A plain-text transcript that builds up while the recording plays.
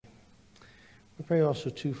We pray also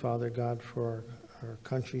too, Father God, for our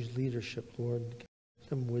country's leadership, Lord. Give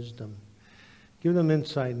them wisdom. Give them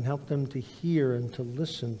insight and help them to hear and to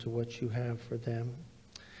listen to what you have for them.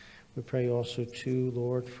 We pray also too,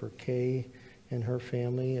 Lord, for Kay and her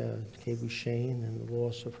family, Kay Bouchane, and the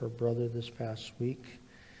loss of her brother this past week.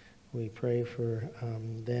 We pray for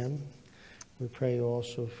them. We pray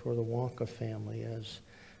also for the Wonka family as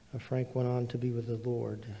Frank went on to be with the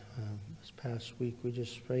Lord this past week. We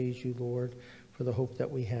just praise you, Lord, for the hope that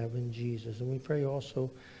we have in Jesus. And we pray also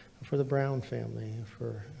for the Brown family,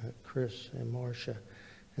 for Chris and Marcia,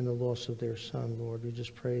 and the loss of their son, Lord. We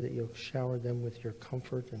just pray that you'll shower them with your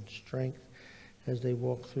comfort and strength as they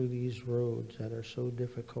walk through these roads that are so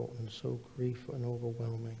difficult and so grief and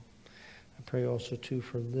overwhelming. I pray also too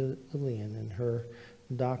for Lillian and her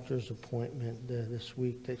doctor's appointment this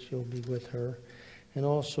week, that you'll be with her. And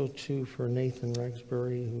also too for Nathan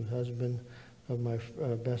Rexbury, who husband of my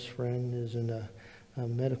best friend is in a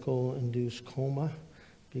medical-induced coma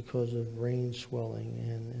because of brain swelling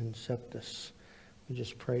and sepsis. We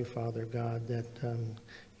just pray, Father God, that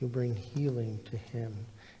you'll bring healing to him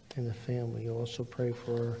and the family. You also pray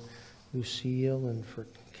for Lucille and for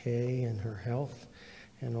Kay and her health,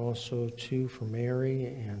 and also too for Mary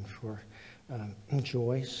and for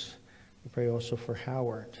Joyce. We pray also for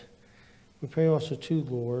Howard. We pray also too,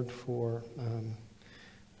 Lord, for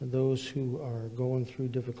those who are going through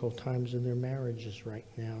difficult times in their marriages right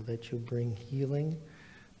now, that you'll bring healing,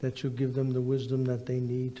 that you'll give them the wisdom that they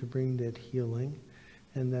need to bring that healing,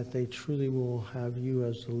 and that they truly will have you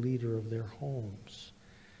as the leader of their homes.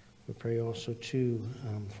 We pray also too,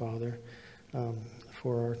 Father,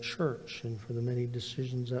 for our church and for the many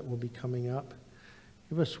decisions that will be coming up.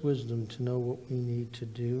 Give us wisdom to know what we need to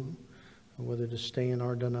do, whether to stay in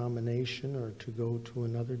our denomination or to go to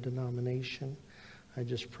another denomination. I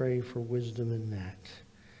just pray for wisdom in that.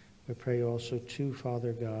 We pray also too,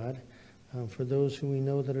 Father God, for those who we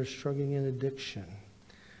know that are struggling in addiction.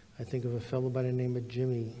 I think of a fellow by the name of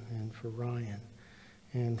Jimmy, and for Ryan,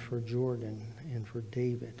 and for Jordan, and for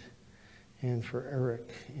David, and for Eric,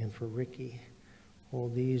 and for Ricky. All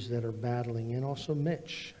these that are battling, and also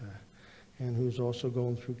Mitch, and who's also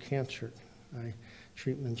going through cancer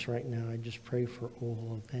treatments right now. I just pray for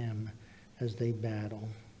all of them as they battle.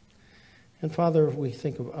 And Father, we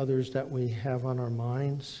think of others that we have on our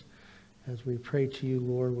minds. As we pray to you,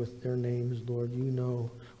 Lord, with their names, Lord, you know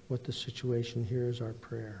what the situation here is. Our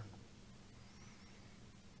prayer.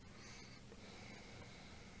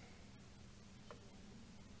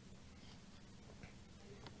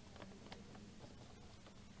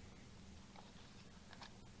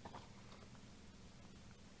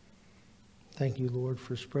 Thank you, Lord,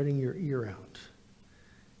 for spreading your ear out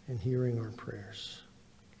and hearing our prayers.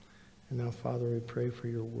 And now, Father, we pray for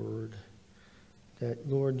your word, that,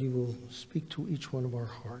 Lord, you will speak to each one of our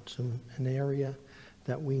hearts in an area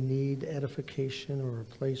that we need edification, or a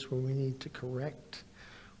place where we need to correct,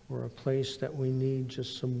 or a place that we need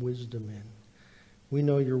just some wisdom in. We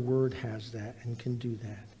know your word has that and can do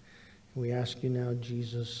that. And we ask you now,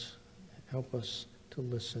 Jesus, help us to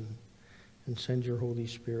listen and send your Holy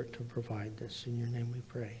Spirit to provide this. In your name we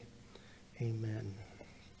pray. Amen.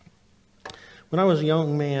 When I was a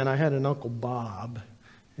young man, I had an Uncle Bob,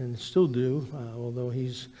 and still do, although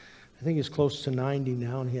I think he's close to 90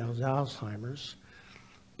 now, and he has Alzheimer's.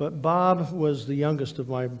 But Bob was the youngest of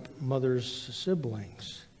my mother's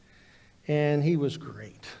siblings, and he was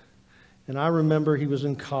great. And I remember he was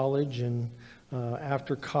in college, and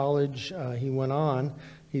after college, he went on.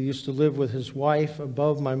 He used to live with his wife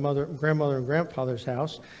above my grandmother and grandfather's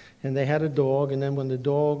house, and they had a dog. And then when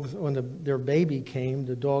their baby came,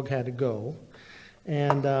 the dog had to go.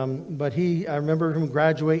 And but I remember him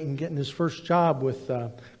graduating and getting his first job with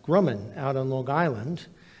Grumman out on Long Island.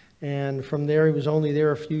 And from there, he was only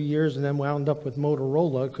there a few years, and then wound up with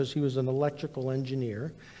Motorola because he was an electrical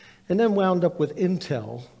engineer, and then wound up with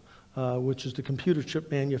Intel, which is the computer chip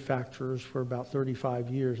manufacturers, for about 35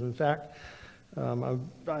 years. In fact,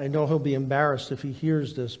 I know he'll be embarrassed if he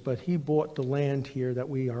hears this, but he bought the land here that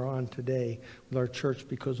we are on today with our church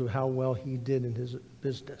because of how well he did in his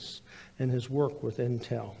business and his work with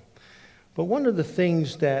Intel. But one of the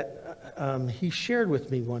things that he shared with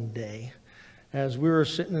me one day as we were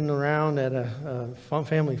sitting around at a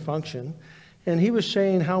family function, and he was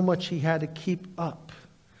saying how much he had to keep up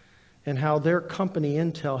and how their company,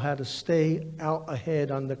 Intel, had to stay out ahead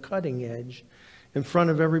on the cutting edge in front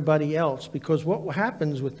of everybody else, because what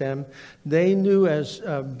happens with them, they knew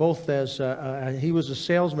he was a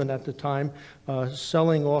salesman at the time,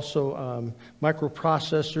 selling also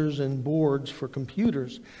microprocessors and boards for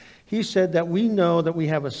computers. He said that we know that we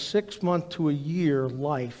have a 6 month to a year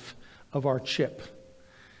life of our chip.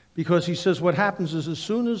 Because he says what happens is as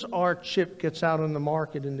soon as our chip gets out on the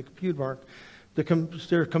market, in the computer market,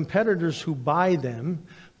 there are competitors who buy them,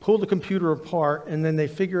 pull the computer apart, and then they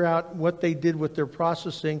figure out what they did with their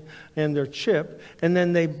processing and their chip, and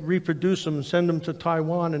then they reproduce them and send them to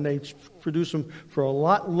Taiwan, and they produce them for a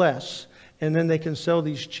lot less, and then they can sell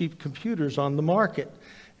these cheap computers on the market.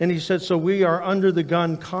 And he said, so we are under the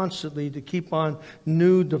gun constantly to keep on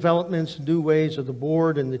new developments, new ways of the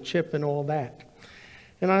board and the chip and all that.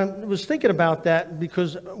 And I was thinking about that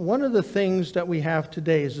because one of the things that we have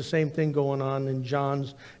today is the same thing going on in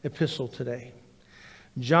John's epistle today.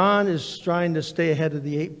 John is trying to stay ahead of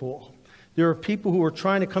the 8 ball. There are people who are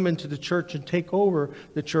trying to come into the church and take over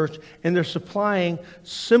the church, and they're supplying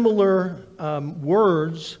similar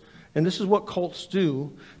words, and this is what cults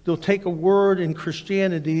do. They'll take a word in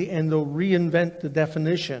Christianity and they'll reinvent the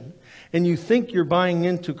definition. And you think you're buying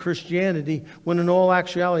into Christianity when in all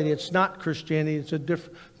actuality it's not Christianity, it's a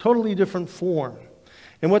totally different form.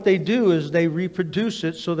 And what they do is they reproduce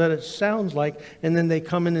it so that it sounds like, and then they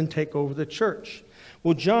come in and take over the church.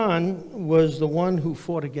 Well, John was the one who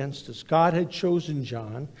fought against this. God had chosen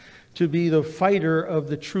John to be the fighter of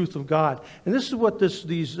the truth of God. And this is what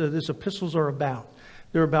these epistles are about.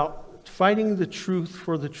 They're about fighting the truth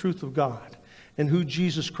for the truth of God and who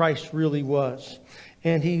Jesus Christ really was.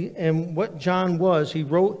 And what John was, he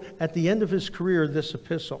wrote at the end of his career this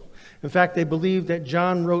epistle. In fact, they believe that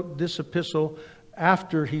John wrote this epistle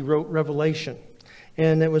after he wrote Revelation.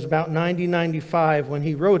 And it was about 95 when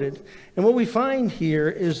he wrote it. And what we find here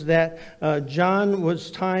is that John was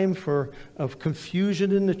time of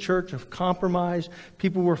confusion in the church, of compromise.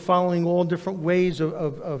 People were following all different ways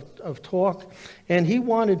of talk. And he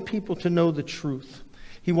wanted people to know the truth.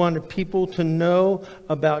 He wanted people to know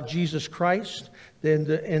about Jesus Christ. And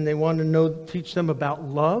they wanted to teach them about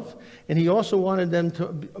love. And he also wanted them to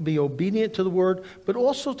be obedient to the word, but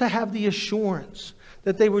also to have the assurance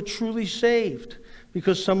that they were truly saved,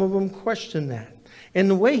 because some of them question that. And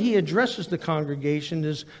the way he addresses the congregation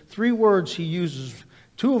is 3 words he uses.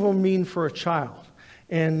 2 of them mean for a child.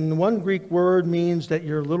 And one Greek word means that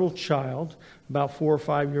you're a little child, about 4 or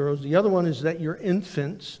 5 years old. The other one is that you're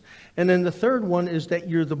infants. And then the third one is that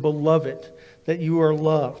you're the beloved, that you are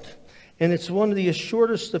loved. And it's one of the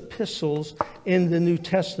shortest epistles in the New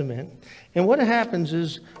Testament. And what happens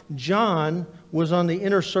is John was on the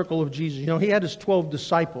inner circle of Jesus. You know, he had his 12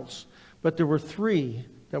 disciples, but there were 3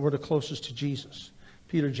 that were the closest to Jesus,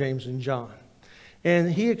 Peter, James, and John.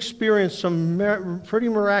 And he experienced some pretty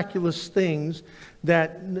miraculous things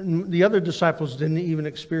that the other disciples didn't even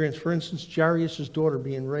experience. For instance, Jairus' daughter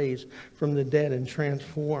being raised from the dead and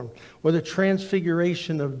transformed. Or the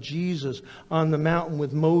transfiguration of Jesus on the mountain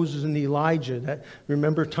with Moses and Elijah.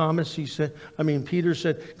 Remember Thomas, Peter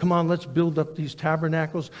said, come on, let's build up these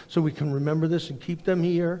tabernacles so we can remember this and keep them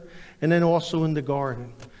here. And then also in the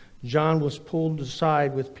garden. John was pulled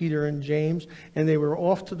aside with Peter and James, and they were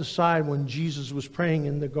off to the side when Jesus was praying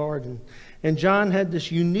in the garden. And John had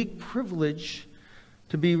this unique privilege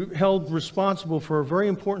to be held responsible for a very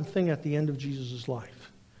important thing at the end of Jesus'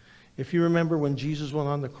 life. If you remember when Jesus went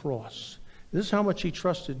on the cross, this is how much he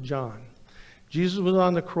trusted John. Jesus was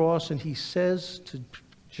on the cross, and he says to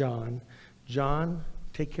John, John,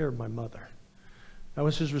 take care of my mother. That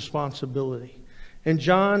was his responsibility. And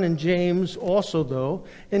John and James also, though,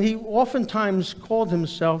 and he oftentimes called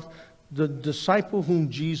himself the disciple whom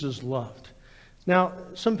Jesus loved. Now,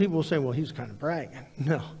 some people will say, well, he's kind of bragging.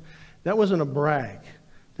 No, that wasn't a brag.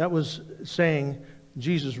 That was saying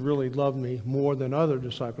Jesus really loved me more than other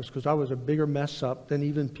disciples because I was a bigger mess up than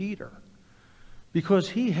even Peter. Because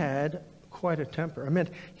he had quite a temper. I mean,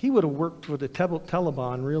 he would have worked for the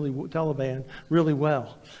Taliban really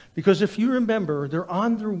well. Because if you remember, they're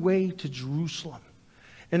on their way to Jerusalem.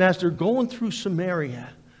 And as they're going through Samaria,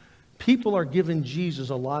 people are giving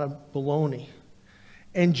Jesus a lot of baloney.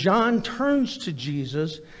 And John turns to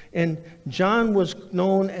Jesus, and John was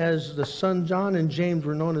known as the son, John and James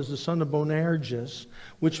were known as the son of Boanerges,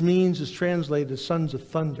 which means, is translated, sons of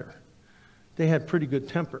thunder. They had pretty good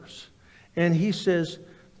tempers. And he says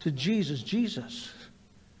to Jesus, Jesus,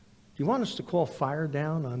 do you want us to call fire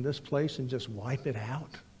down on this place and just wipe it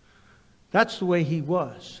out? That's the way he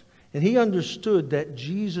was. And he understood that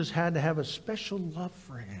Jesus had to have a special love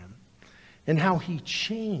for him and how he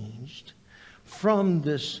changed from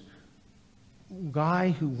this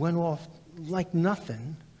guy who went off like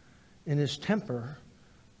nothing in his temper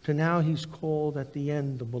to now he's called at the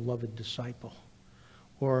end the beloved disciple,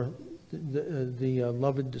 or the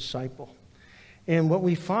loved disciple. And what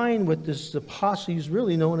we find with this apostle, he's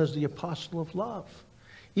really known as the apostle of love.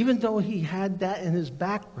 Even though he had that in his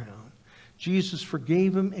background, Jesus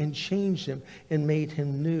forgave him and changed him and made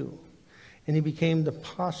him new. And he became the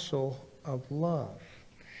apostle of love.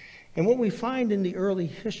 And what we find in the early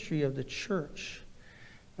history of the church,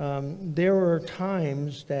 there were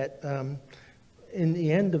times that in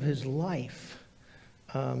the end of his life,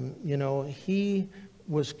 he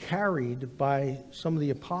was carried by some of the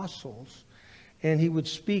apostles, and he would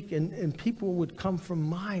speak, and people would come from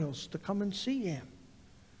miles to come and see him.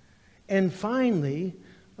 And finally,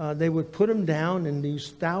 they would put him down, and these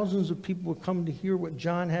thousands of people would come to hear what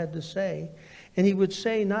John had to say. And he would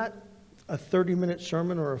say not a 30-minute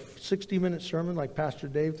sermon or a 60-minute sermon like Pastor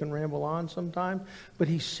Dave can ramble on sometime, but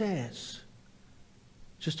he says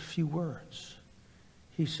just a few words.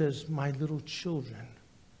 He says, "My little children,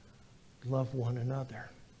 love one another."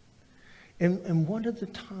 And one of the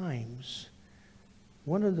times,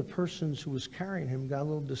 one of the persons who was carrying him got a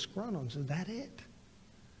little disgruntled and said, "That it?"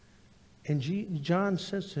 And John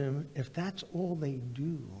says to him, "If that's all they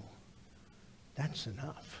do, that's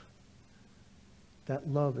enough. That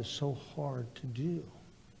love is so hard to do."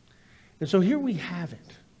 And so here we have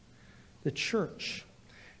it, the church.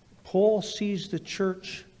 Paul sees the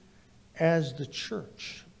church as the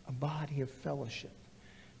church, a body of fellowship.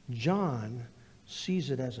 John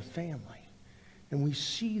sees it as a family. And we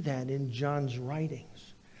see that in John's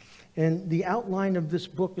writings. And the outline of this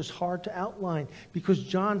book is hard to outline because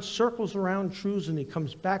John circles around truths and he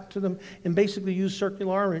comes back to them and basically uses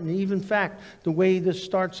circularity. And even in fact, the way this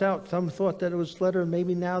starts out, some thought that it was letter,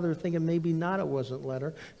 maybe now they're thinking maybe not, it wasn't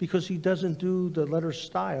letter, because he doesn't do the letter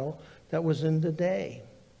style that was in the day.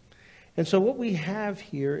 And so what we have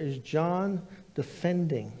here is John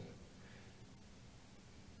defending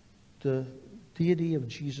the deity of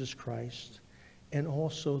Jesus Christ and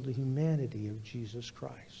also the humanity of Jesus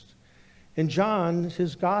Christ. In John,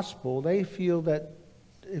 his gospel, they feel that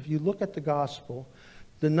if you look at the gospel,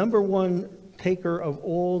 the number one taker of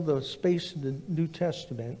all the space in the New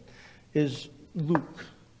Testament is Luke.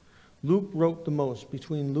 Luke wrote the most.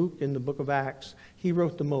 Between Luke and the book of Acts, he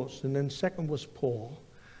wrote the most. And then second was Paul.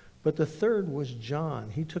 But the third was John.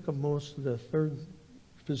 He took up most of the third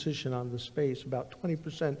position on the space. About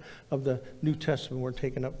 20% of the New Testament were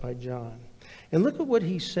taken up by John. And look at what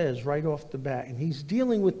he says right off the bat. And he's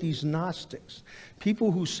dealing with these Gnostics,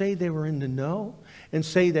 people who say they were in the know and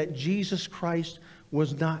say that Jesus Christ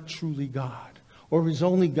was not truly God, or was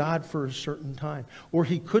only God for a certain time, or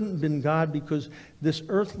he couldn't have been God because this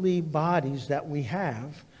earthly bodies that we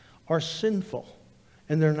have are sinful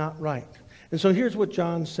and they're not right. And so here's what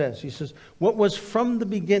John says. He says, what was from the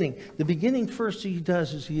beginning first he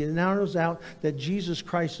does is he announces out that Jesus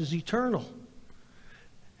Christ is eternal.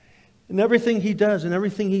 And everything he does and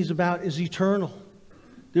everything he's about is eternal.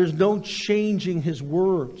 There's no changing his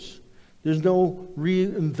words. There's no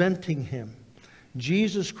reinventing him.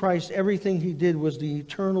 Jesus Christ, everything he did was the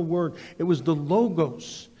eternal word. It was the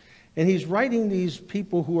Logos. And he's writing these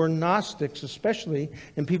people who are Gnostics especially,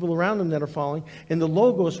 and people around them that are following. And the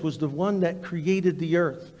Logos was the one that created the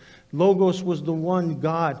earth. Logos was the one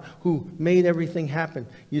God who made everything happen.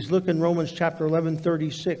 You look in Romans chapter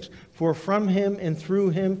 11:36. For from him and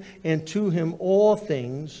through him and to him all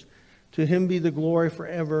things, to him be the glory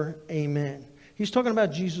forever. Amen. He's talking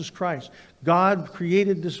about Jesus Christ. God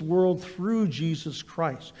created this world through Jesus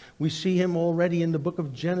Christ. We see him already in the book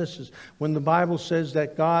of Genesis when the Bible says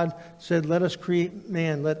that God said, let us create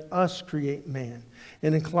man, let us create man.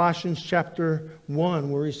 And in Colossians chapter 1,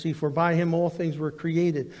 where we see, for by him all things were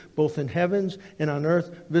created, both in heavens and on earth,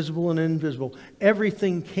 visible and invisible.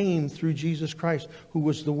 Everything came through Jesus Christ, who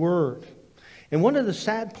was the Word. And one of the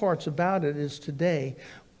sad parts about it is today,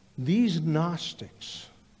 these Gnostics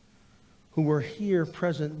who were here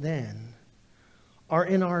present then are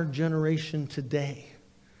in our generation today.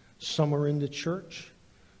 Some are in the church.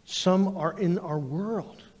 Some are in our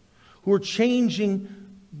world who are changing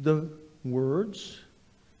the words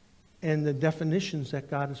and the definitions that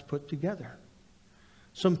God has put together.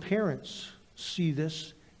 Some parents see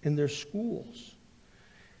this in their schools.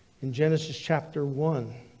 In Genesis chapter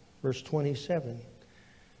 1, verse 27,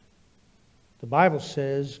 the Bible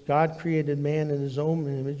says, God created man in his own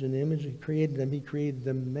image. In the image he created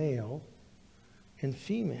them male and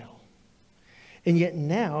female. And yet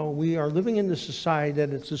now we are living in this society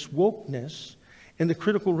that it's this wokeness and the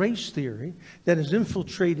critical race theory that has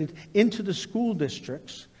infiltrated into the school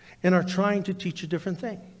districts and are trying to teach a different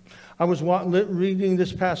thing. I was reading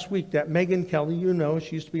this past week that Megyn Kelly, you know,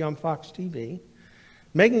 she used to be on Fox TV.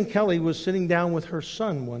 Megyn Kelly was sitting down with her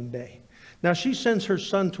son one day. Now, she sends her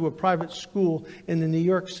son to a private school in the New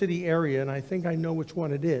York City area, and I think I know which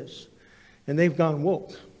one it is. And they've gone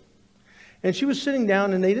woke. And she was sitting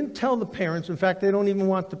down, and they didn't tell the parents. In fact, they don't even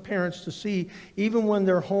want the parents to see, even when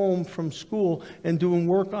they're home from school and doing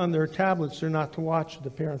work on their tablets, they're not to watch. The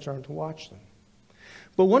parents aren't to watch them.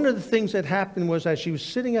 But one of the things that happened was, as she was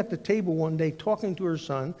sitting at the table one day talking to her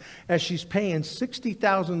son, as she's paying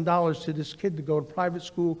 $60,000 to this kid to go to private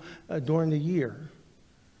school during the year,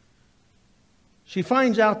 she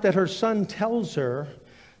finds out that her son tells her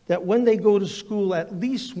that when they go to school at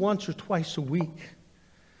least once or twice a week,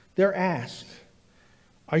 they're asked,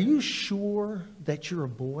 "Are you sure that you're a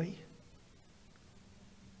boy?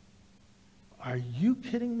 Are you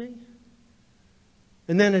kidding me?"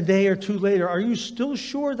 And then a day or two later, "Are you still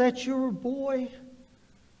sure that you're a boy?"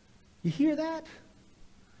 You hear that?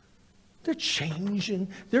 They're changing.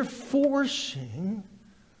 They're forcing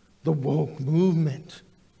the woke movement,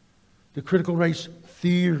 the critical race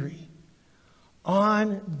theory,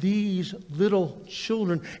 on these little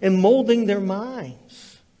children and molding their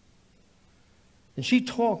minds. And she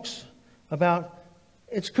talks about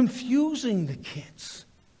it's confusing the kids.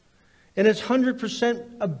 And it's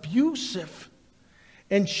 100% abusive.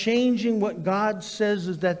 And changing what God says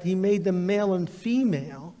is that He made them male and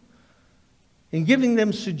female. And giving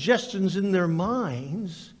them suggestions in their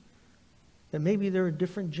minds that maybe they're a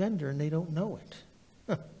different gender and they don't know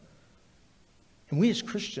it. And we as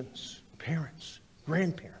Christians, parents,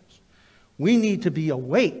 grandparents, we need to be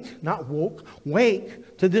awake, not woke,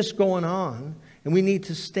 wake to this going on. And we need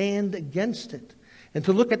to stand against it. And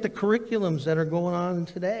to look at the curriculums that are going on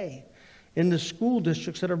today in the school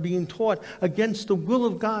districts that are being taught against the will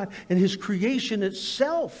of God and His creation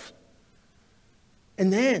itself.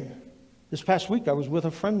 And then, this past week, I was with a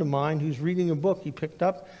friend of mine who's reading a book he picked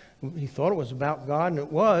up. He thought it was about God, and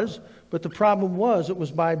it was. But the problem was, it was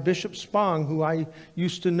by Bishop Spong, who I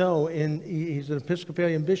used to know. He's an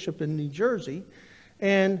Episcopalian bishop in New Jersey.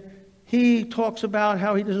 And he talks about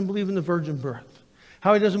how he doesn't believe in the virgin birth,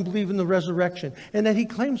 how he doesn't believe in the resurrection, and that he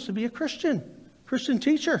claims to be a Christian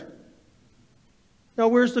teacher. Now,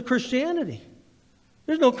 where's the Christianity?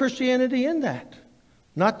 There's no Christianity in that.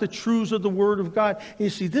 Not the truths of the Word of God. And you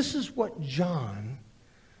see, this is what John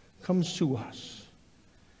comes to us.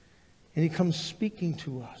 And he comes speaking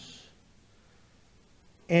to us.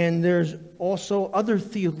 And there's also other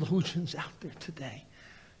theologians out there today,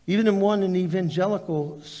 even in one in the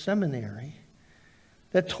evangelical seminary,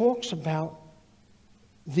 that talks about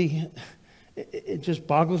it just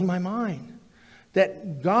boggles my mind,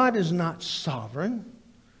 that God is not sovereign.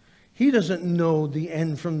 He doesn't know the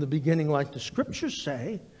end from the beginning like the Scriptures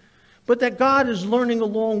say, but that God is learning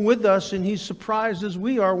along with us, and He's surprised as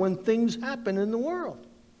we are when things happen in the world.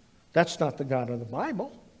 That's not the God of the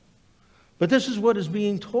Bible. But this is what is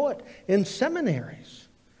being taught in seminaries.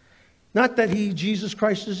 Not that Jesus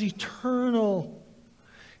Christ is eternal.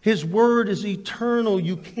 His Word is eternal.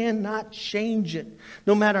 You cannot change it.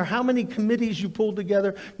 No matter how many committees you pull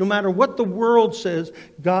together, no matter what the world says,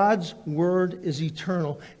 God's Word is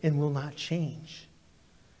eternal and will not change.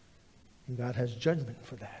 And God has judgment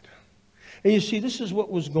for that. And you see, this is what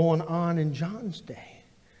was going on in John's day.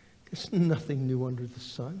 There's nothing new under the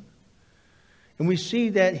sun. And we see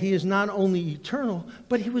that He is not only eternal,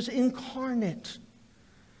 but He was incarnate.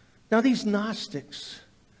 Now, these Gnostics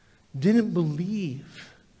didn't believe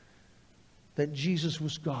that Jesus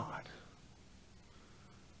was God.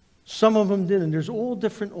 Some of them didn't. There's all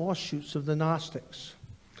different offshoots of the Gnostics.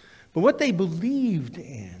 But what they believed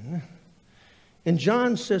in, and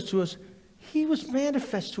John says to us, He was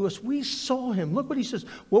manifest to us. We saw Him. Look what he says.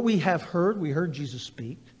 What we have heard, we heard Jesus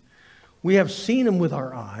speak. We have seen Him with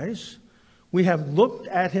our eyes. We have looked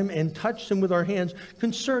at Him and touched Him with our hands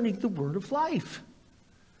concerning the word of life.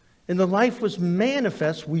 And the life was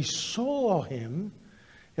manifest. We saw Him.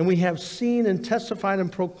 And we have seen and testified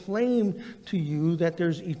and proclaimed to you that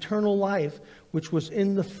there's eternal life, which was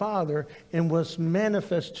in the Father and was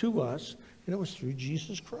manifest to us. And it was through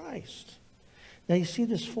Jesus Christ. Now you see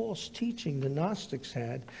this false teaching the Gnostics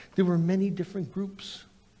had. There were many different groups.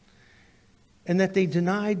 And that they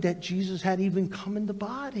denied that Jesus had even come in the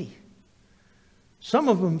body. Some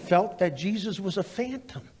of them felt that Jesus was a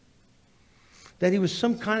phantom. That He was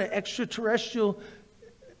some kind of extraterrestrial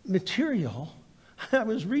material. I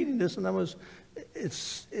was reading this and I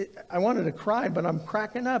wanted to cry, but I'm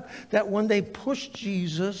cracking up. That when they pushed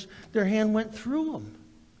Jesus, their hand went through Him.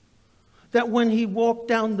 That when He walked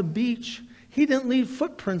down the beach, He didn't leave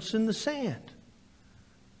footprints in the sand.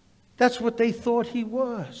 That's what they thought He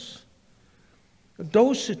was.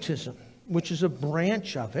 Docetism, which is a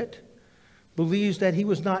branch of it, believes that He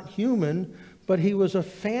was not human, but He was a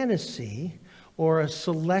fantasy or a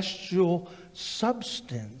celestial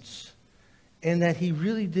substance, and that He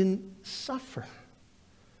really didn't suffer.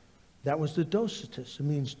 That was the docetus. It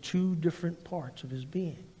means two different parts of his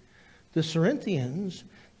being. The Cerinthians,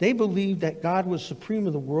 they believed that God was supreme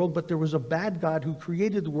of the world, but there was a bad God who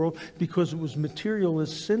created the world because it was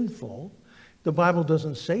materialist, sinful. The Bible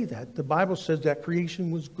doesn't say that. The Bible says that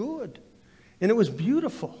creation was good, and it was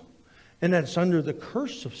beautiful, and that it's under the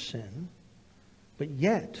curse of sin. But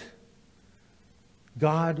yet,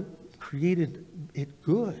 God created it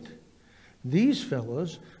good. These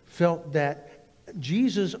fellows felt that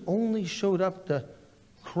Jesus only showed up to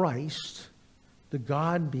Christ, the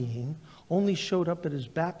God being, only showed up at his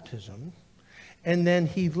baptism, and then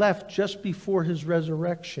he left just before his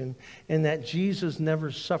resurrection, and that Jesus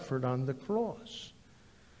never suffered on the cross.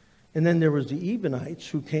 And then there was the Ebionites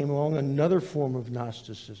who came along, another form of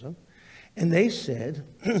Gnosticism, and they said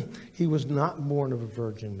he was not born of a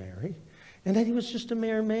Virgin Mary, and that he was just a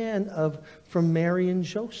mere man from Mary and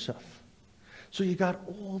Joseph. So you got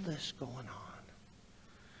all this going on.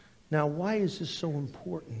 Now, why is this so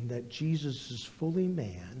important that Jesus is fully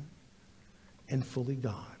man and fully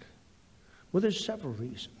God? Well, there's several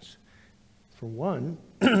reasons. For one,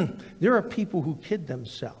 there are people who kid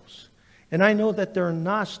themselves. And I know that there are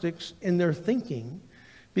Gnostics in their thinking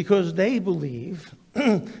because they believe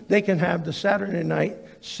they can have the Saturday night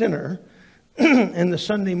sinner and the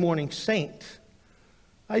Sunday morning saint.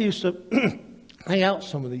 I used to hang out with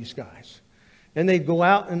some of these guys. And they'd go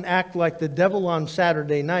out and act like the devil on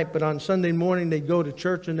Saturday night, but on Sunday morning they'd go to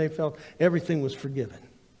church and they felt everything was forgiven.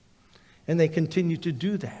 And they continued to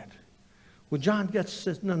do that. Well, John Getz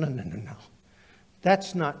says, no.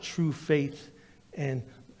 That's not true faith and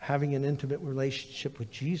having an intimate relationship with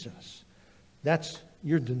Jesus.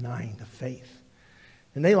 You're denying the faith.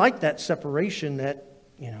 And they like that separation that,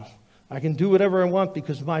 I can do whatever I want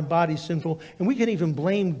because my body's sinful. And we can even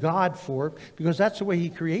blame God for it because that's the way he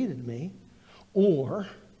created me. And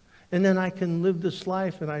then I can live this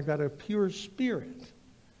life and I've got a pure spirit.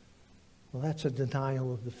 Well, that's a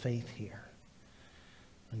denial of the faith here.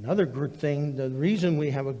 Another good thing, the reason we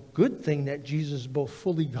have a good thing that Jesus is both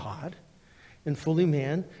fully God and fully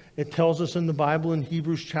man, it tells us in the Bible in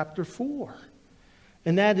Hebrews chapter 4.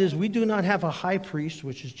 And that is, we do not have a high priest,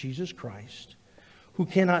 which is Jesus Christ, who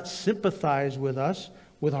cannot sympathize with us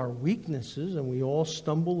with our weaknesses, and we all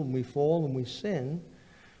stumble and we fall and we sin.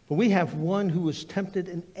 But we have one who was tempted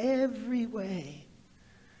in every way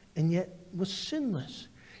and yet was sinless.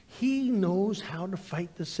 He knows how to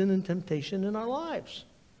fight the sin and temptation in our lives.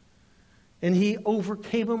 And he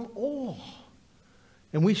overcame them all.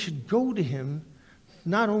 And we should go to him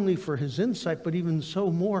not only for his insight, but even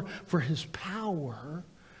so more for his power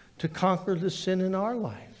to conquer the sin in our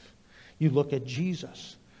life. You look at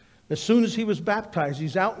Jesus. As soon as he was baptized,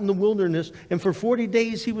 he's out in the wilderness, and for 40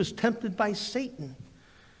 days he was tempted by Satan.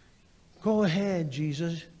 Go ahead,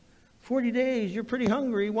 Jesus. 40 days, you're pretty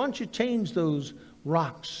hungry. Why don't you change those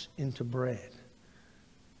rocks into bread?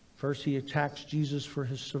 First, he attacks Jesus for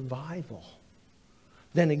his survival.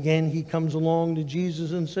 Then again, he comes along to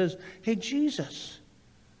Jesus and says, hey, Jesus,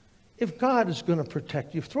 if God is going to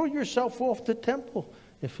protect you, throw yourself off the temple.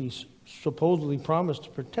 If he's supposedly promised to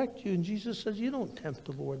protect you, and Jesus says, you don't tempt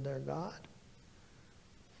the Lord their God.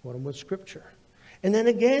 What about Scripture? And then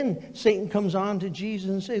again, Satan comes on to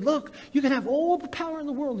Jesus and says, look, you can have all the power in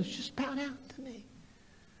the world. It's just bow down to me.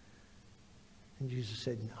 And Jesus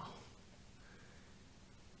said, no.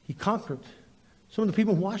 He conquered. Some of the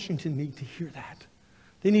people in Washington need to hear that.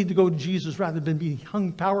 They need to go to Jesus rather than be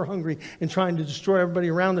power hungry and trying to destroy everybody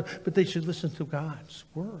around them. But they should listen to God's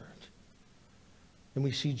word. And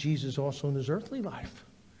we see Jesus also in his earthly life.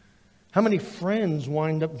 How many friends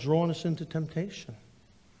wind up drawing us into temptation?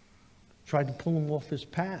 Tried to pull him off his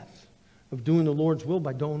path of doing the Lord's will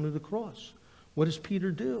by going to the cross. What does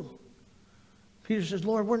Peter do? Peter says,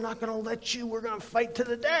 Lord, we're not going to let you. We're going to fight to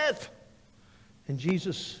the death. And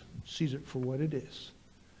Jesus sees it for what it is.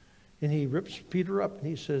 And he rips Peter up and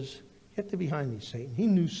he says, get thee behind me, Satan. He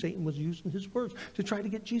knew Satan was using his words to try to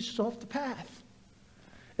get Jesus off the path.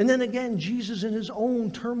 And then again, Jesus in his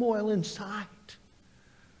own turmoil inside.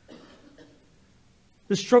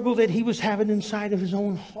 The struggle that he was having inside of his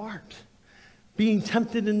own heart. Being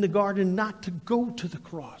tempted in the garden not to go to the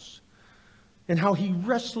cross. And how he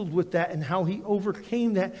wrestled with that and how he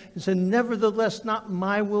overcame that and said, nevertheless, not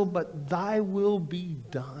my will, but thy will be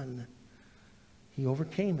done. He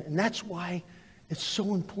overcame it. And that's why it's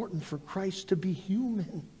so important for Christ to be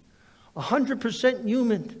human. 100%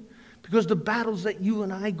 human. Because the battles that you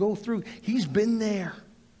and I go through, he's been there.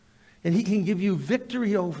 And he can give you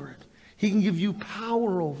victory over it. He can give you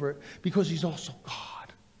power over it because he's also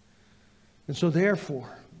God. And so therefore,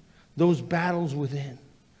 those battles within,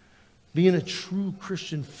 being a true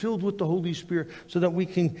Christian filled with the Holy Spirit so that we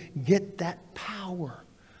can get that power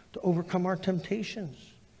to overcome our temptations.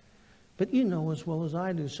 But you know as well as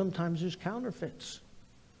I do, sometimes there's counterfeits.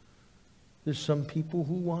 There's some people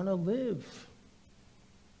who want to live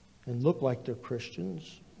and look like they're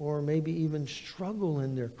Christians, or maybe even struggle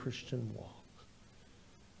in their Christian walk.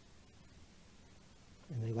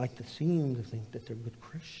 And they like to seem to think that they're good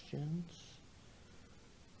Christians.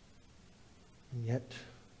 And yet,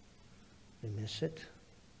 they miss it.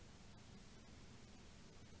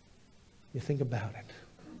 You think about it.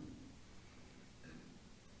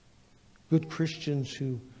 Good Christians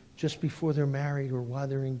who, just before they're married or while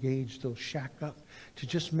they're engaged, they'll shack up to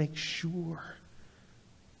just make sure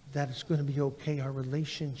that it's going to be okay, our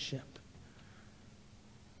relationship.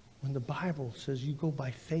 When the Bible says you go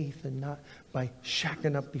by faith and not by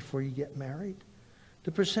shacking up before you get married,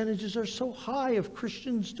 the percentages are so high of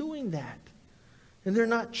Christians doing that. And they're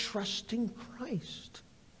not trusting Christ.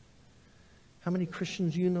 How many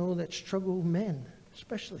Christians do you know that struggle, men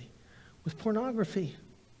especially, with pornography?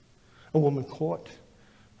 A woman caught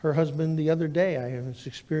her husband the other day. I had this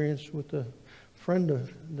experience with a friend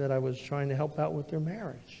that I was trying to help out with their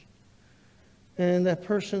marriage. And that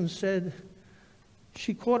person said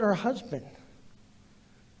she caught her husband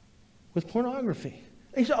with pornography.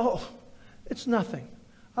 And he said, oh, it's nothing.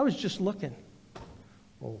 I was just looking.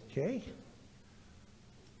 Okay.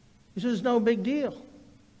 He says, no big deal.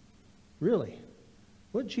 Really?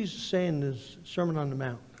 What did Jesus say in his Sermon on the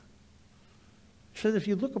Mount? He said, if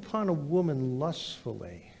you look upon a woman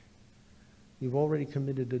lustfully, you've already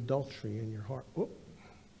committed adultery in your heart. Whoop.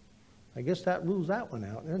 I guess that rules that one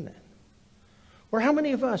out, isn't it? Or how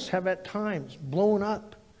many of us have at times blown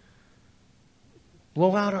up,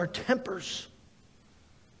 blow out our tempers,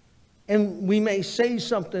 and we may say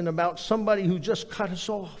something about somebody who just cut us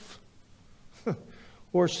off,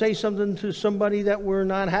 or say something to somebody that we're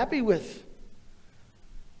not happy with,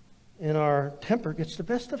 and our temper gets the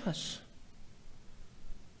best of us.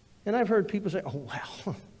 And I've heard people say, oh,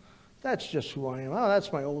 well, that's just who I am. Oh,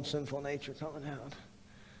 that's my old sinful nature coming out.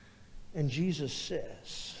 And Jesus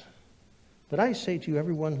says, but I say to you,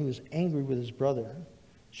 everyone who is angry with his brother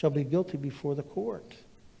shall be guilty before the court.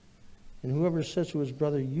 And whoever says to his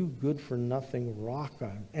brother, you good-for-nothing rock,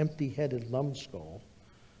 an empty-headed numbskull,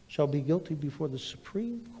 shall be guilty before the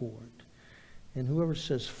Supreme Court. And whoever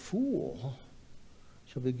says fool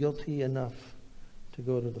shall be guilty enough to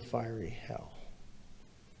go to the fiery hell.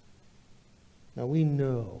 Now we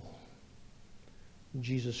know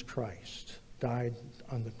Jesus Christ died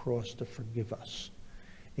on the cross to forgive us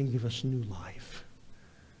and give us new life.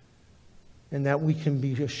 And that we can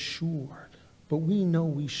be assured. But we know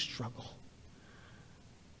we struggle.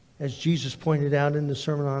 As Jesus pointed out in the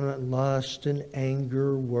Sermon on it, lust and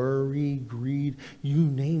anger, worry, greed, you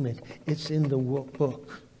name it. It's in the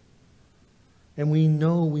book. And we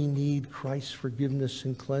know we need Christ's forgiveness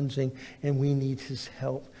and cleansing, and we need his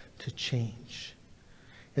help to change.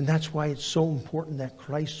 And that's why it's so important that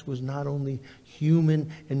Christ was not only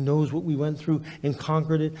human and knows what we went through and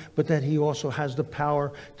conquered it, but that he also has the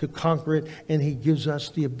power to conquer it, and he gives us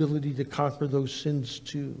the ability to conquer those sins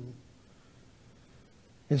too.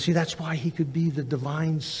 And see, that's why he could be the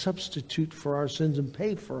divine substitute for our sins and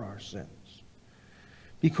pay for our sins.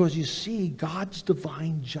 Because you see, God's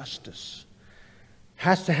divine justice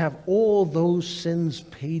has to have all those sins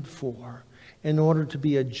paid for in order to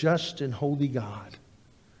be a just and holy God.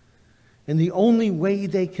 And the only way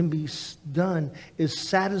they can be done is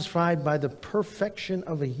satisfied by the perfection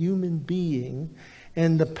of a human being,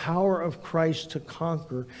 and the power of Christ to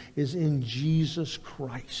conquer is in Jesus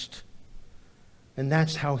Christ. And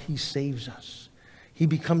that's how he saves us. He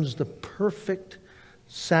becomes the perfect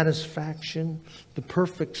satisfaction, the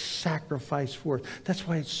perfect sacrifice for us. That's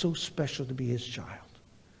why it's so special to be his child.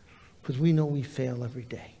 Because we know we fail every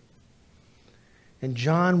day. And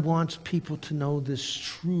John wants people to know this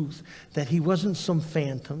truth, that he wasn't some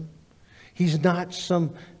phantom. He's not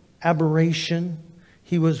some aberration.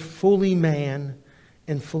 He was fully man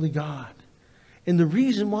and fully God. And the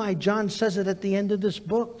reason why John says it at the end of this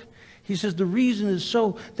book, he says the reason is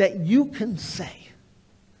so that you can say,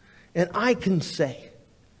 and I can say,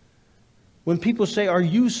 when people say, are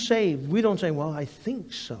you saved? We don't say, well, I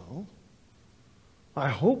think so. I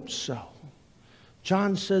hope so.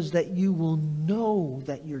 John says that you will know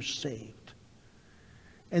that you're saved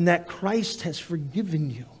and that Christ has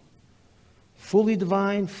forgiven you, fully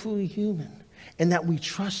divine, fully human, and that we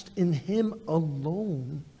trust in him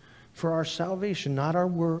alone for our salvation, not our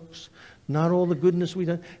works, not all the goodness we've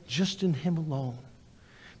done, just in him alone.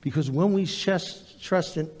 Because when we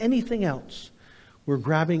trust in anything else, we're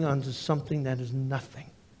grabbing onto something that is nothing.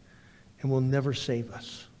 and will never save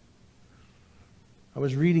us. I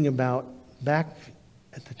was reading about back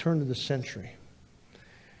at the turn of the century.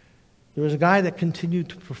 There was a guy that continued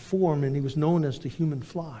to perform, and he was known as the human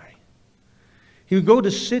fly. He would go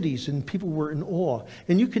to cities, and people were in awe.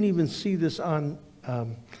 And you can even see this on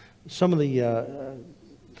some of the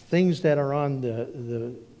things that are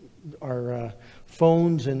on our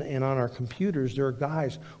phones and on our computers. There are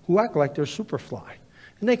guys who act like they're Superfly,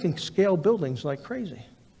 and they can scale buildings like crazy.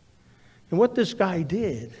 And what this guy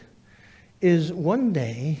did is one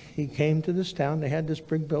day he came to this town. They had this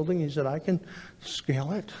big building. He said, I can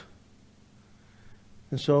scale it.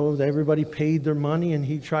 And so everybody paid their money, and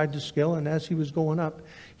he tried to scale. And as he was going up,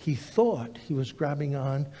 he thought he was grabbing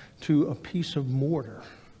on to a piece of mortar.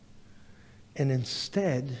 And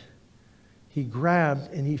instead, he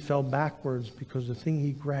grabbed and he fell backwards because the thing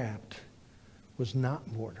he grabbed was not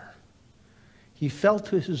mortar. He fell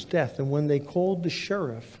to his death. And when they called the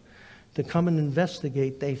sheriff to come and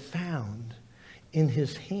investigate, they found in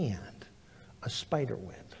his hand a spider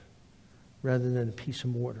web rather than a piece of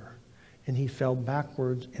mortar. And he fell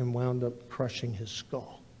backwards and wound up crushing his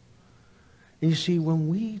skull. And you see, when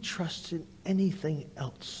we trust in anything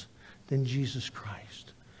else than Jesus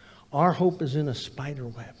Christ, our hope is in a spider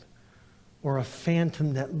web or a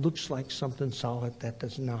phantom that looks like something solid that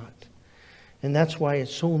does not. And that's why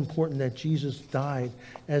it's so important that Jesus died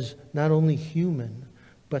as not only human,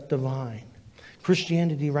 but divine.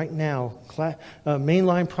 Christianity right now,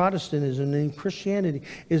 mainline Protestantism and Christianity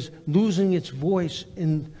is losing its voice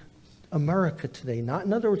in America today, not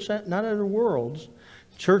in other worlds.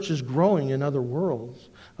 Church is growing in other worlds,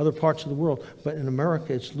 other parts of the world, but in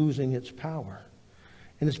America it's losing its power.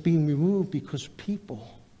 And it's being removed because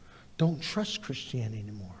people don't trust Christianity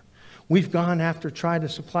anymore. We've gone after trying to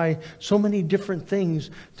supply so many different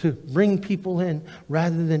things to bring people in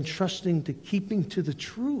rather than trusting to keeping to the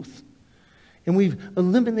truth. And we've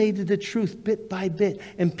eliminated the truth bit by bit,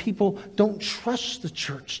 and people don't trust the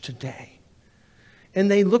church today. And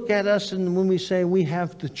they look at us, and when we say we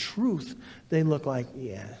have the truth, they look like,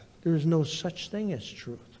 yeah, there's no such thing as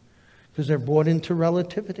truth, because they're bought into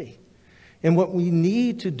relativity. And what we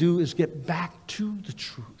need to do is get back to the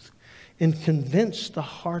truth and convince the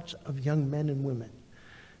hearts of young men and women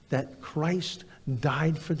that Christ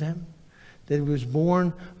died for them, that he was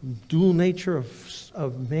born dual nature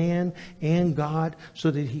of man and God so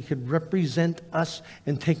that he could represent us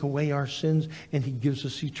and take away our sins, and he gives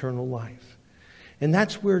us eternal life. And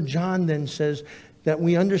that's where John then says that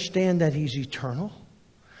we understand that he's eternal,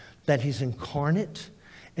 that he's incarnate,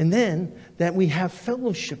 and then that we have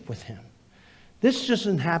fellowship with him. This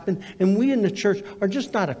doesn't happen, and we in the church are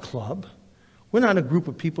just not a club. We're not a group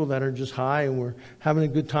of people that are just high and we're having a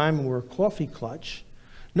good time and we're a coffee clutch.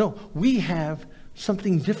 No, we have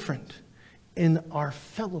something different in our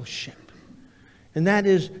fellowship. And that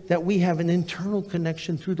is that we have an internal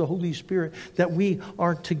connection through the Holy Spirit, that we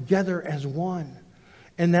are together as one.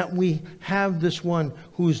 And that we have this one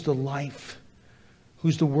who is the life,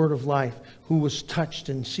 who's the word of life, who was touched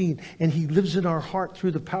and seen. And he lives in our heart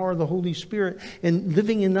through the power of the Holy Spirit. And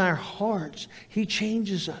living in our hearts, he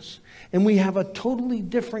changes us. And we have a totally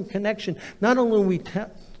different connection. Not only are we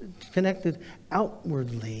connected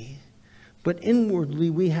outwardly, but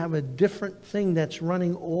inwardly we have a different thing that's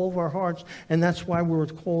running all of our hearts. And that's why we're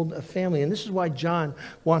called a family. And this is why John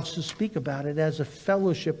wants to speak about it as a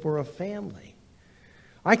fellowship or a family.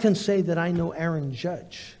 I can say that I know Aaron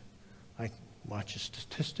Judge. I watch his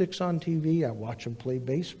statistics on TV. I watch him play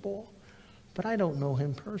baseball. But I don't know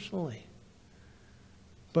him personally.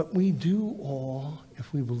 But we do all,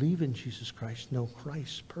 if we believe in Jesus Christ, know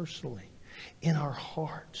Christ personally in our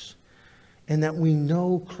hearts. And that we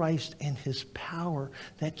know Christ and his power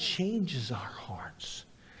that changes our hearts.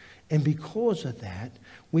 And because of that,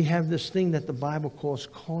 we have this thing that the Bible calls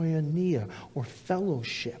koinonia, or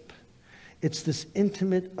fellowship. It's this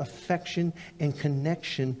intimate affection and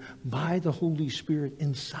connection by the Holy Spirit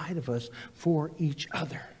inside of us for each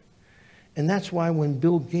other. And that's why when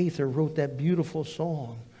Bill Gaither wrote that beautiful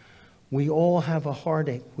song, we all have a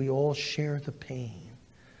heartache, we all share the pain.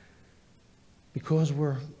 Because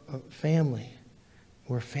we're a family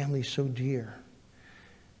so dear.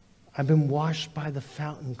 I've been washed by the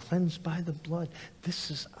fountain, cleansed by the blood. This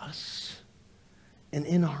is us. And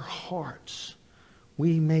in our hearts,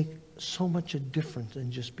 we make so much a difference than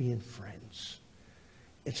just being friends.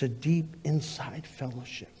 It's a deep inside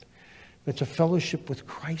fellowship. It's a fellowship with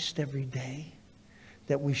Christ every day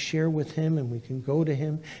that we share with him, and we can go to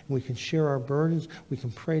him, and we can share our burdens, we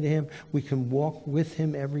can pray to him, we can walk with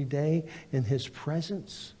him every day in his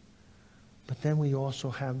presence. But then we also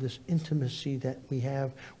have this intimacy that we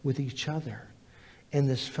have with each other. and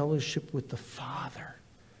this fellowship with the Father,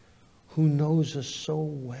 who knows us so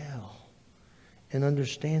well and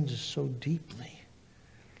understands us so deeply.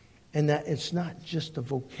 And that it's not just a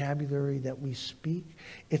vocabulary that we speak.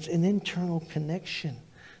 It's an internal connection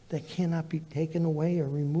that cannot be taken away or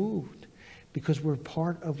removed, because we're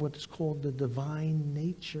part of what is called the divine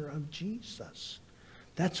nature of Jesus.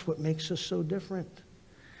 That's what makes us so different.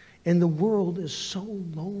 And the world is so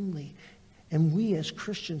lonely. And we as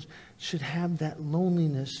Christians should have that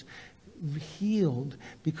loneliness healed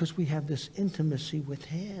because we have this intimacy with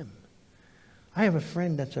Him. I have a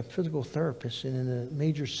friend that's a physical therapist in a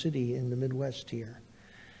major city in the Midwest here.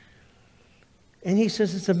 And he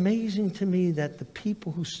says, it's amazing to me that the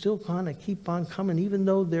people who still kind of keep on coming, even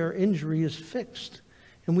though their injury is fixed,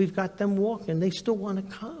 and we've got them walking, they still want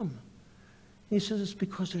to come. He says it's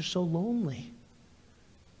because they're so lonely.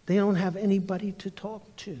 They don't have anybody to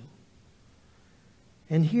talk to.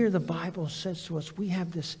 And here the Bible says to us, we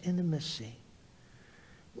have this intimacy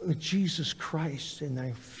with Jesus Christ and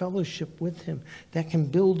our fellowship with Him that can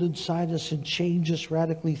build inside us and change us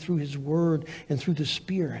radically through His Word and through the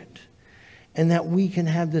Spirit. And that we can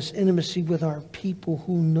have this intimacy with our people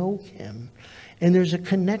who know Him. And there's a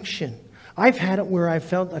connection. I've had it where I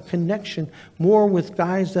felt a connection more with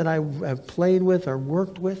guys that I have played with or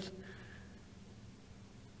worked with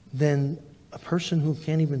than a person who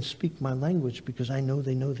can't even speak my language, because I know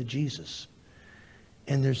they know the Jesus.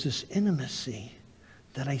 And there's this intimacy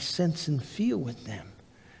that I sense and feel with them.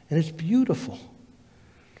 And it's beautiful.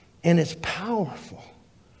 And it's powerful.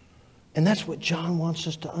 And that's what John wants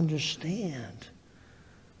us to understand.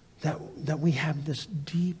 That we have this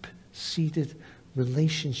deep-seated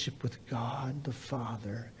relationship with God the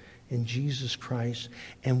Father and Jesus Christ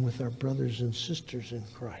and with our brothers and sisters in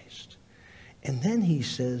Christ. And then he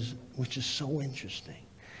says, which is so interesting,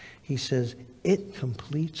 he says, it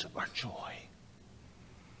completes our joy.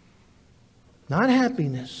 Not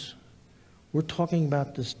happiness. We're talking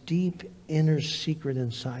about this deep inner secret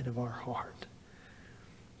inside of our heart.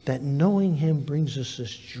 That knowing Him brings us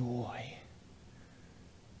this joy.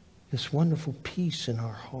 This wonderful peace in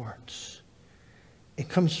our hearts. It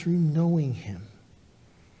comes through knowing Him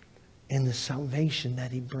and the salvation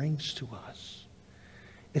that He brings to us.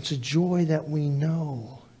 It's a joy that we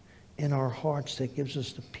know in our hearts that gives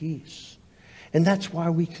us the peace. And that's why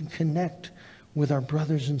we can connect with our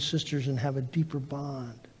brothers and sisters and have a deeper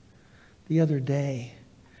bond. The other day,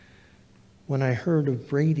 when I heard of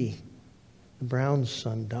Brady, the Brown's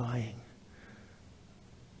son, dying,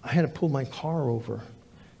 I had to pull my car over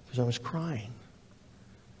because I was crying.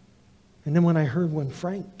 And then when I heard when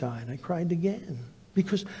Frank died, I cried again.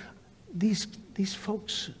 Because these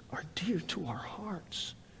folks are dear to our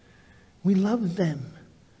hearts. We love them.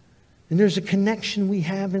 And there's a connection we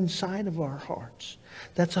have inside of our hearts.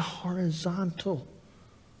 That's a horizontal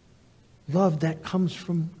love that comes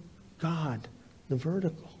from God, the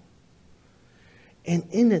vertical. And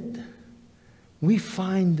in it, we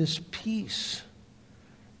find this peace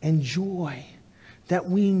and joy that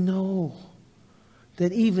we know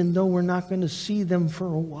that even though we're not going to see them for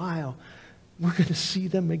a while, we're going to see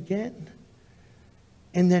them again.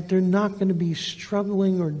 And that they're not going to be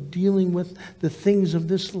struggling or dealing with the things of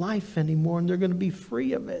this life anymore. And they're going to be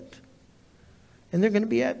free of it. And they're going to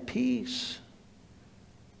be at peace.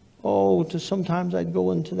 Oh, sometimes I'd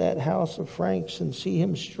go into that house of Frank's and see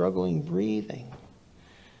him struggling breathing.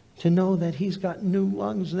 To know that he's got new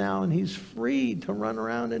lungs now and he's free to run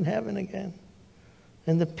around in heaven again.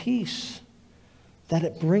 And the peace that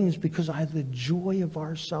it brings because I have the joy of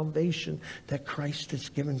our salvation that Christ has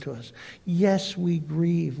given to us. Yes, we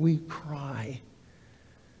grieve, we cry.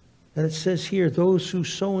 And it says here, those who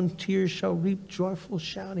sow in tears shall reap joyful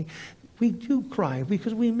shouting. We do cry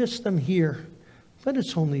because we miss them here, but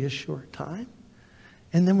it's only a short time.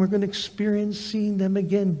 And then we're going to experience seeing them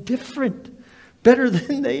again different, better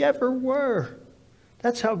than they ever were.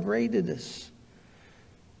 That's how great it is.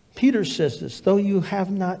 Peter says this, though you have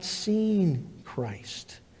not seen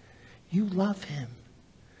Christ, you love Him.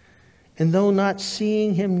 And though not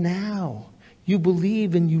seeing Him now, you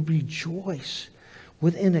believe and you rejoice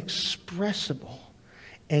with inexpressible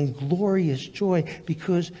and glorious joy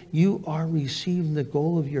because you are receiving the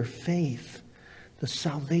goal of your faith, the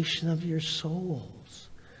salvation of your souls.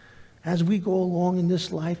 As we go along in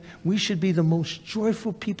this life, we should be the most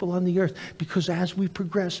joyful people on the earth because as we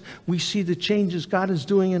progress, we see the changes God is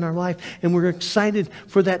doing in our life and we're excited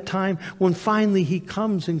for that time when finally He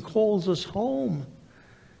comes and calls us home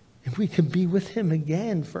and we can be with Him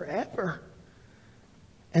again forever.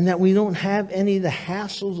 And that we don't have any of the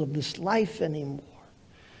hassles of this life anymore.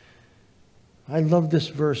 I love this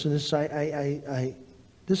verse, and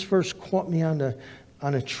this verse caught me on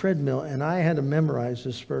on a treadmill, and I had to memorize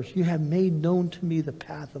this verse. You have made known to me the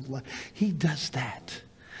path of life. He does that.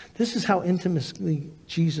 This is how intimately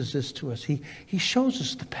Jesus is to us. He shows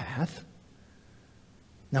us the path.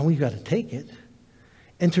 Now we've got to take it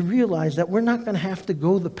and to realize that we're not going to have to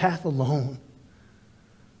go the path alone,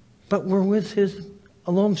 but we're with his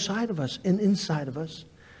alongside of us and inside of us.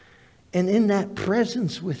 And in that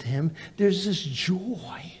presence with him, there's this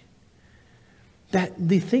joy that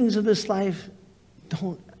the things of this life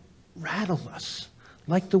don't rattle us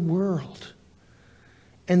like the world.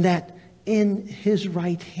 And that in his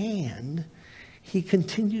right hand, he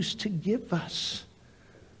continues to give us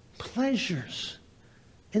pleasures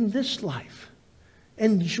in this life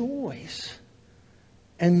and joys.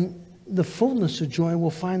 And the fullness of joy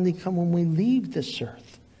will finally come when we leave this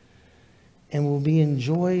earth. And we'll be in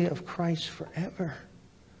joy of Christ forever.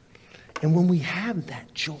 And when we have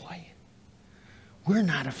that joy, we're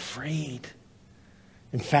not afraid.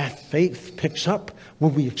 In fact, faith picks up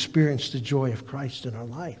when we experience the joy of Christ in our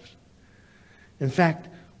lives. In fact,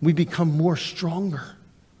 we become more stronger.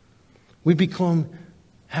 We become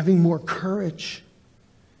having more courage.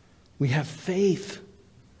 We have faith.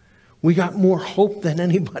 We got more hope than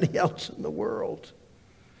anybody else in the world.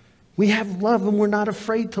 We have love, and we're not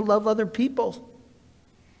afraid to love other people.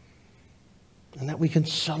 And that we can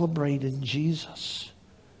celebrate in Jesus,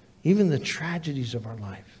 even the tragedies of our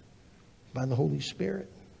life, by the Holy Spirit.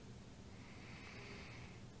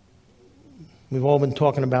 We've all been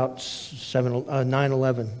talking about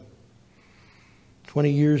 9/11, 20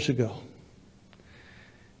 years ago.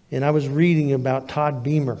 And I was reading about Todd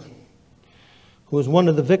Beamer, who was one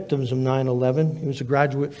of the victims of 9/11. He was a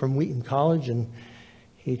graduate from Wheaton College, and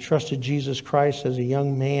he trusted Jesus Christ as a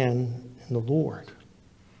young man in the Lord.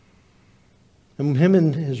 And him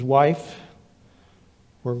and his wife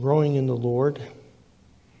were growing in the Lord.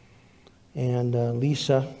 And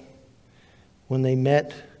Lisa, when they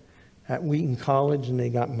met at Wheaton College and they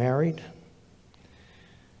got married.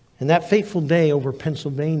 And that fateful day over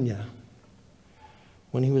Pennsylvania,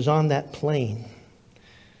 when he was on that plane,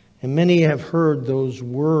 and many have heard those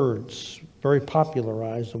words very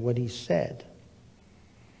popularized of what he said.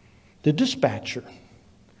 The dispatcher,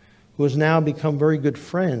 who has now become very good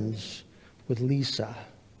friends with Lisa,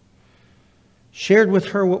 shared with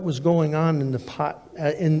her what was going on in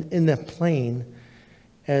the plane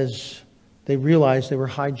as they realized they were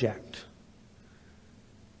hijacked.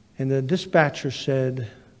 And the dispatcher said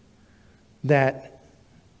that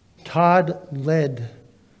Todd led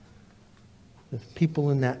the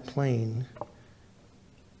people in that plane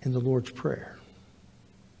in the Lord's Prayer.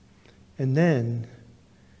 And then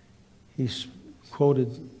he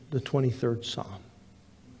quoted the 23rd Psalm.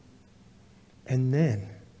 And then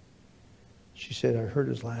she said, I heard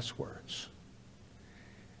his last words.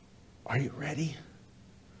 Are you ready?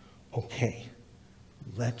 Okay,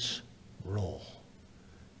 let's roll.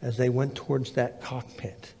 As they went towards that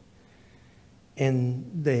cockpit, and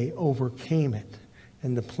they overcame it,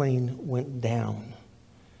 and the plane went down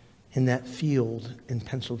in that field in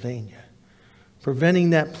Pennsylvania,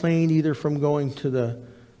 preventing that plane either from going to the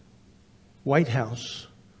White House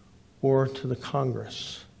or to the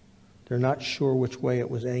Congress. They're not sure which way it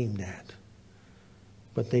was aimed at.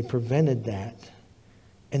 But they prevented that,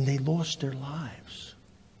 and they lost their lives.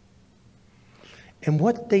 And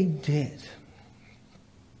what they did,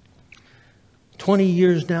 20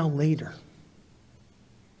 years now later,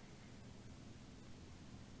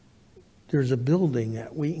 there's a building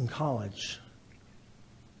at Wheaton College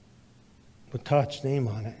with Todd's name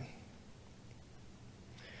on it.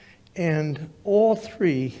 And all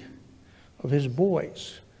three of his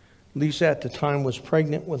boys, Lisa at the time was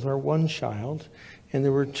pregnant with her one child, and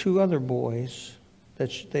there were two other boys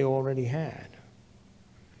that they already had.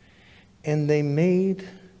 And they made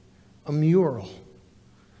a mural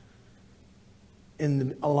in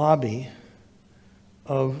the lobby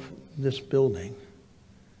of this building.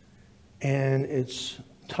 And it's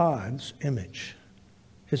Todd's image,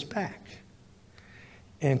 his back.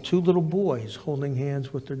 And two little boys holding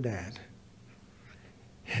hands with their dad,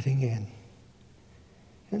 heading in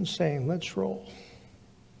and saying, let's roll.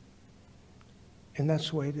 And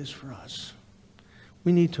that's the way it is for us.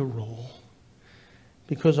 We need to roll.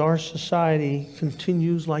 Because our society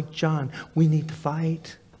continues like John. We need to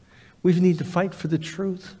fight. We need to fight for the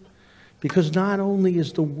truth. Because not only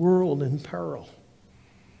is the world in peril,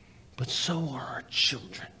 but so are our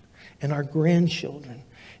children and our grandchildren.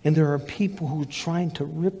 And there are people who are trying to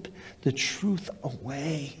rip the truth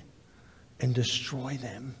away and destroy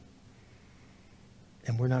them.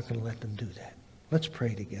 And we're not going to let them do that. Let's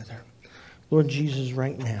pray together. Lord Jesus,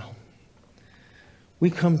 right now, We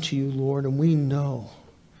come to you, Lord, and we know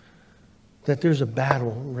that there's a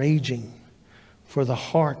battle raging for the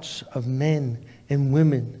hearts of men and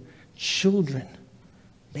women, children,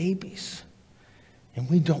 babies. And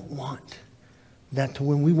we don't want that to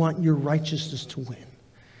win. We want your righteousness to win.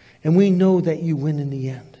 And we know that you win in the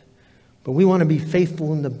end. But we want to be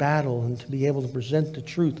faithful in the battle and to be able to present the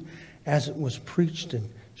truth as it was preached and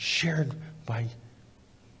shared by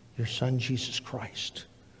your Son, Jesus Christ.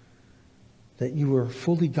 That you were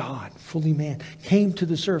fully God, fully man, came to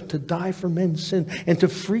this earth to die for men's sin and to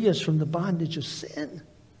free us from the bondage of sin.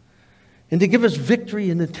 And to give us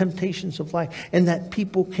victory in the temptations of life. And that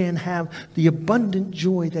people can have the abundant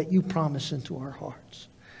joy that you promise into our hearts.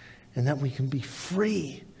 And that we can be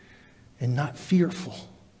free and not fearful,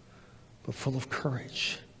 but full of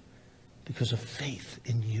courage because of faith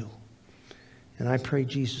in you. And I pray,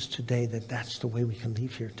 Jesus, today that that's the way we can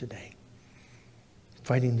leave here today.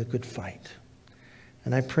 Fighting the good fight.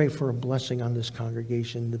 And I pray for a blessing on this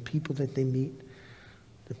congregation, the people that they meet,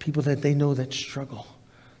 the people that they know that struggle,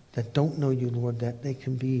 that don't know you, Lord, that they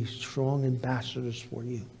can be strong ambassadors for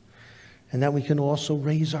you. And that we can also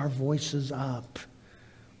raise our voices up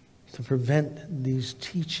to prevent these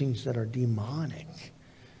teachings that are demonic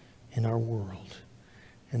in our world.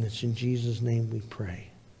 And it's in Jesus' name we pray.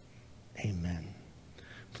 Amen.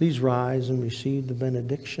 Please rise and receive the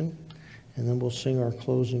benediction, and then we'll sing our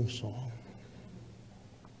closing song.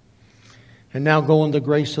 And now go in the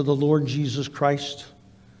grace of the Lord Jesus Christ,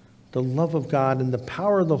 the love of God, and the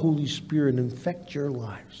power of the Holy Spirit infect your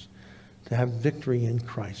lives to have victory in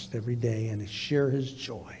Christ every day and to share his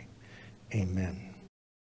joy. Amen.